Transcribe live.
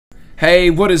Hey,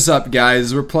 what is up,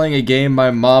 guys? We're playing a game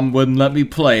my mom wouldn't let me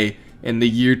play in the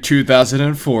year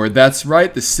 2004. That's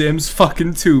right, The Sims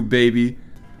fucking 2, baby.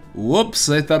 Whoops,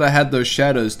 I thought I had those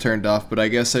shadows turned off, but I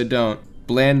guess I don't.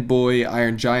 Bland boy,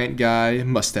 Iron Giant guy,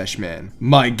 mustache man.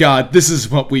 My god, this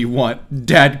is what we want.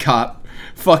 Dad cop.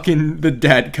 Fucking the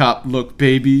dad cop look,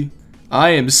 baby. I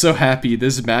am so happy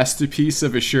this masterpiece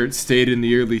of a shirt stayed in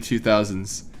the early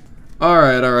 2000s.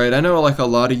 Alright, I know like a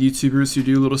lot of YouTubers who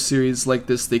do little series like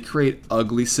this, they create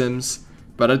ugly Sims,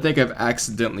 but I think I've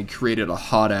accidentally created a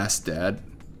hot-ass dad.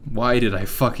 Why did I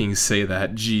fucking say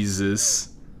that?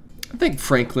 Jesus. I think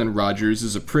Franklin Rogers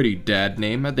is a pretty dad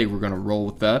name. I think we're gonna roll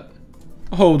with that.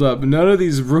 Hold up, none of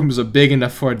these rooms are big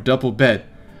enough for a double bed.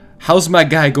 How's my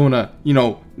guy gonna, you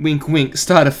know, wink wink,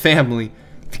 start a family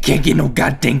if you can't get no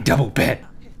goddamn double bed?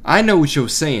 I know what you're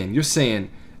saying. You're saying,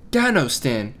 Dino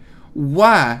Stan,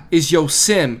 why is your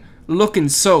sim looking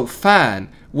so fine?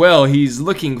 Well, he's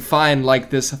looking fine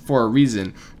like this for a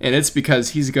reason, and it's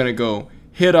because he's gonna go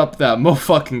hit up that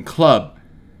motherfucking club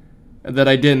that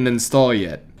I didn't install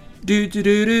yet.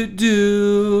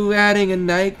 Adding a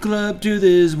nightclub to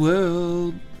this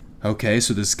world. Okay,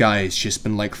 so this guy has just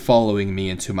been like following me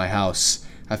into my house.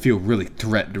 I feel really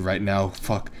threatened right now.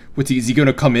 Fuck. Is he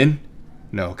gonna come in?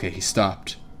 No, okay, he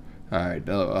stopped. Alright,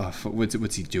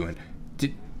 what's he doing?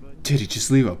 Did he just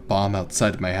leave a bomb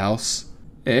outside my house?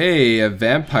 Hey, a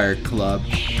vampire club.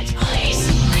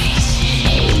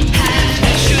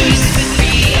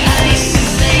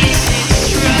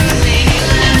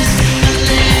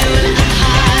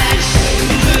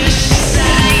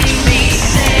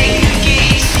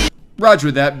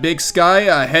 Roger that, Big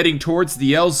Sky, heading towards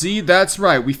the LZ. That's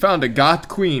right, we found a goth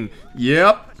queen.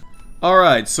 Yep.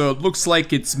 Alright, so it looks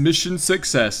like it's mission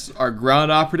success. Our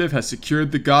ground operative has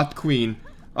secured the goth queen.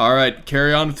 Alright,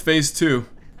 carry on with phase 2.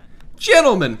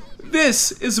 Gentlemen,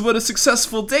 this is what a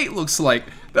successful date looks like.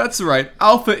 That's right,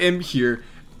 Alpha M here.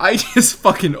 I just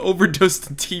fucking overdosed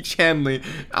on Teach Hanley.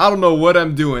 I don't know what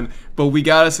I'm doing, but we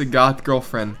got us a goth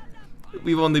girlfriend.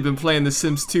 We've only been playing The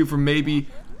Sims 2 for maybe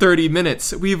 30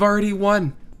 minutes. We've already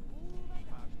won.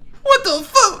 What the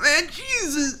fuck, man?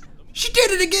 Jesus! She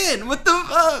did it again! What the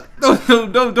fuck?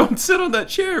 No, don't sit on that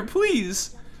chair,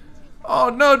 please. Oh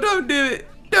no, don't do it.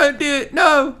 Don't do it,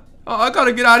 no! Oh, I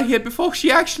gotta get out of here before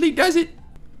she actually does it.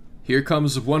 Here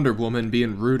comes Wonder Woman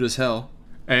being rude as hell.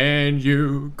 And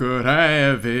you could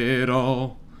have it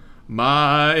all,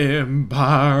 my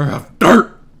empire of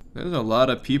dirt! There's a lot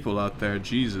of people out there,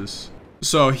 Jesus.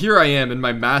 So here I am in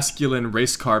my masculine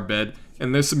race car bed,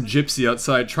 and there's some gypsy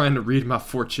outside trying to read my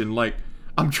fortune like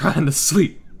I'm trying to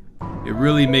sleep. It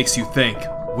really makes you think,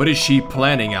 what is she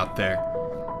planning out there?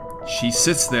 She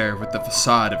sits there with the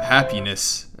facade of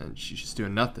happiness, and she's just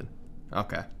doing nothing.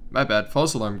 Okay, my bad.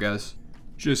 False alarm, guys.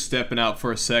 Just stepping out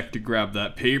for a sec to grab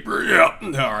that paper. Yep,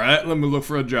 alright, let me look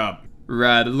for a job.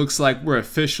 Right, it looks like we're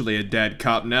officially a dad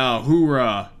cop now.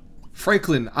 Hoorah!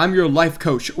 Franklin, I'm your life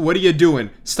coach. What are you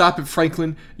doing? Stop it,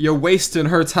 Franklin. You're wasting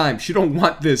her time. She don't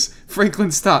want this.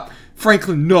 Franklin, stop.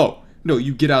 Franklin, no. No,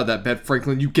 you get out of that bed,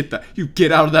 Franklin. You get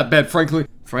out of that bed, Franklin.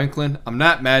 Franklin, I'm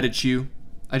not mad at you.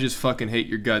 I just fucking hate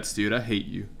your guts, dude. I hate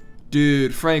you.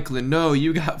 Dude, Franklin, no,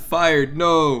 you got fired.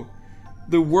 No.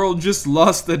 The world just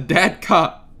lost a dad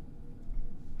cop.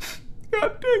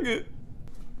 God dang it.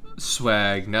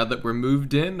 Swag, now that we're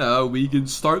moved in, we can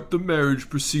start the marriage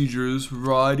procedures.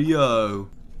 Radio.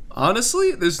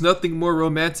 Honestly, there's nothing more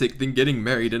romantic than getting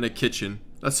married in a kitchen.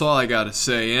 That's all I gotta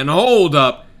say. And hold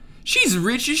up. She's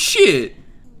rich as shit.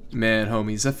 Man,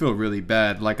 homies, I feel really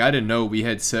bad. Like, I didn't know we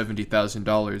had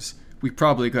 $70,000. We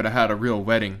probably could have had a real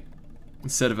wedding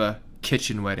instead of a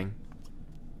kitchen wedding.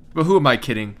 But who am I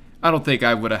kidding? I don't think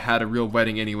I would have had a real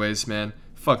wedding anyways, man.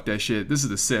 Fuck that shit. This is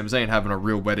The Sims. I ain't having a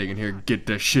real wedding in here. Get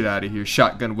that shit out of here.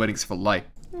 Shotgun weddings for life.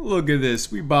 Look at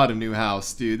this. We bought a new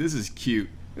house, dude. This is cute.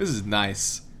 This is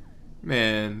nice.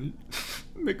 Man,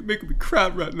 making me cry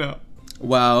right now.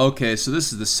 Wow, okay, so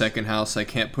this is the second house I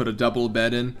can't put a double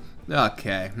bed in.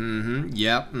 Okay,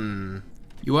 yep,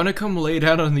 You wanna come lay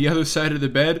down on the other side of the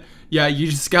bed? Yeah, you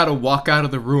just gotta walk out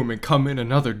of the room and come in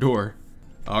another door.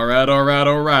 Alright.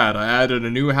 I added a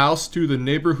new house to the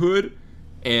neighborhood,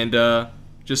 and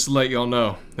just to let y'all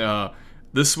know,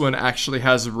 this one actually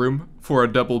has a room for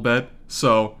a double bed,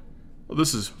 so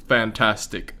this is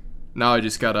fantastic. Now I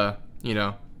just gotta, you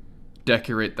know,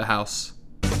 decorate the house.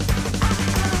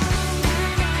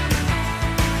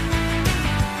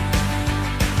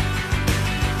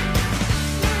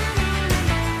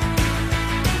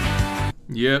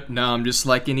 Yep, now I'm just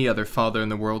like any other father in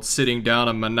the world, sitting down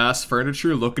on my nice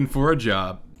furniture looking for a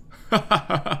job.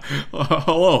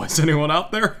 Hello, is anyone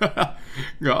out there?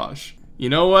 Gosh. You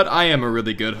know what? I am a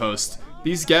really good host.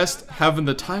 These guests having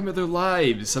the time of their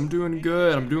lives. I'm doing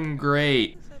good. I'm doing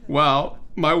great. Wow,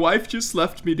 my wife just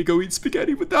left me to go eat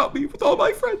spaghetti without me with all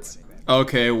my friends.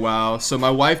 Okay, wow. So my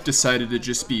wife decided to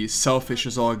just be selfish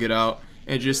as all get out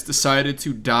and just decided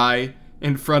to die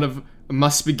in front of my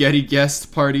spaghetti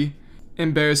guest party,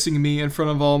 embarrassing me in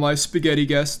front of all my spaghetti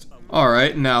guests.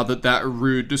 Alright, now that that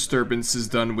rude disturbance is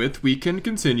done with, we can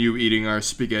continue eating our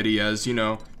spaghetti as, you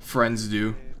know, friends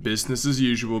do. Business as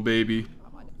usual, baby.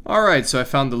 Alright, so I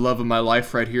found the love of my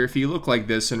life right here. If you look like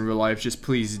this in real life, just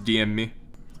please DM me.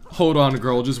 Hold on,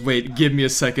 girl, just wait. Give me a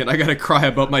second. I gotta cry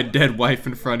about my dead wife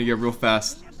in front of you real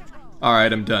fast.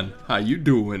 Alright, I'm done. How you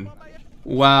doing?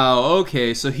 Wow,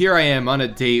 okay, so here I am on a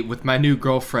date with my new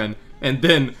girlfriend, and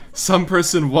then some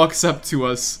person walks up to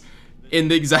us in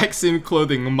the exact same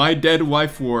clothing my dead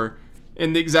wife wore,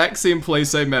 in the exact same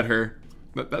place I met her.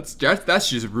 That's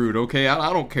just rude, okay?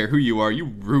 I don't care who you are. You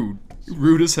rude. You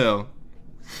rude as hell.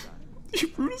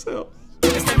 You rude as hell.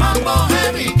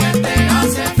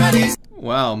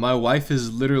 Wow, my wife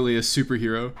is literally a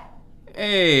superhero.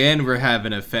 Hey, and we're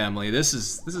having a family. This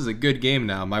is a good game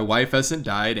now. My wife hasn't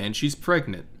died and she's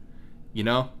pregnant. You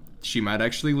know, she might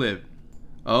actually live.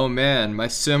 Oh man, my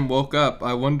sim woke up.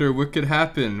 I wonder what could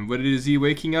happen. What is he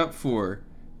waking up for?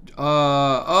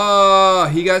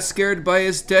 He got scared by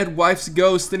his dead wife's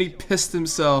ghost and he pissed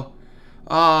himself.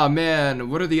 Ah, man,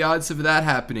 what are the odds of that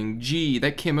happening? Gee,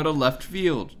 that came out of left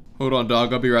field. Hold on,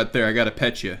 dog, I'll be right there. I gotta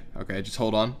pet you. Okay, just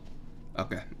hold on.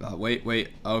 Okay, wait,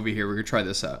 over here. We're gonna try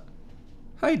this out.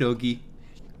 Hi, doggy.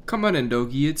 Come on in,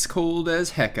 doggy. It's cold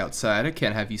as heck outside. I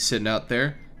can't have you sitting out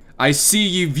there. I see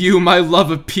you view my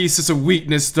love of peace as a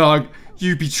weakness, dog.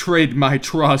 You betrayed my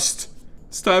trust.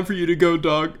 It's time for you to go,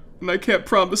 dog. And I can't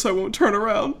promise I won't turn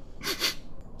around.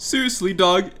 Seriously,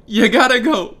 dog, you gotta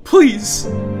go, please.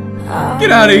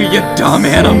 Get out of here, you dumb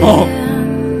animal.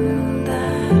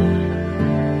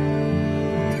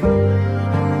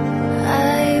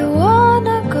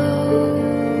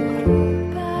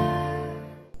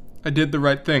 I did the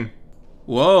right thing.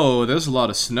 Whoa, there's a lot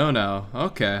of snow now.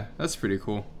 Okay, that's pretty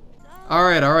cool.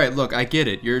 Alright, look, I get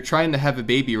it. You're trying to have a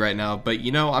baby right now, but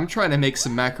you know, I'm trying to make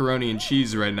some macaroni and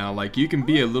cheese right now. Like, you can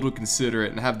be a little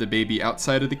considerate and have the baby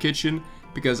outside of the kitchen,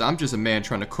 because I'm just a man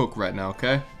trying to cook right now,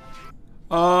 okay?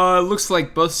 Looks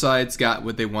like both sides got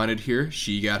what they wanted here.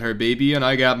 She got her baby, and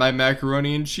I got my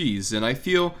macaroni and cheese, and I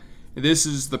feel this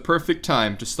is the perfect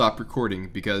time to stop recording,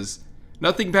 because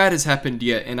nothing bad has happened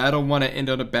yet, and I don't want to end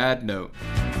on a bad note.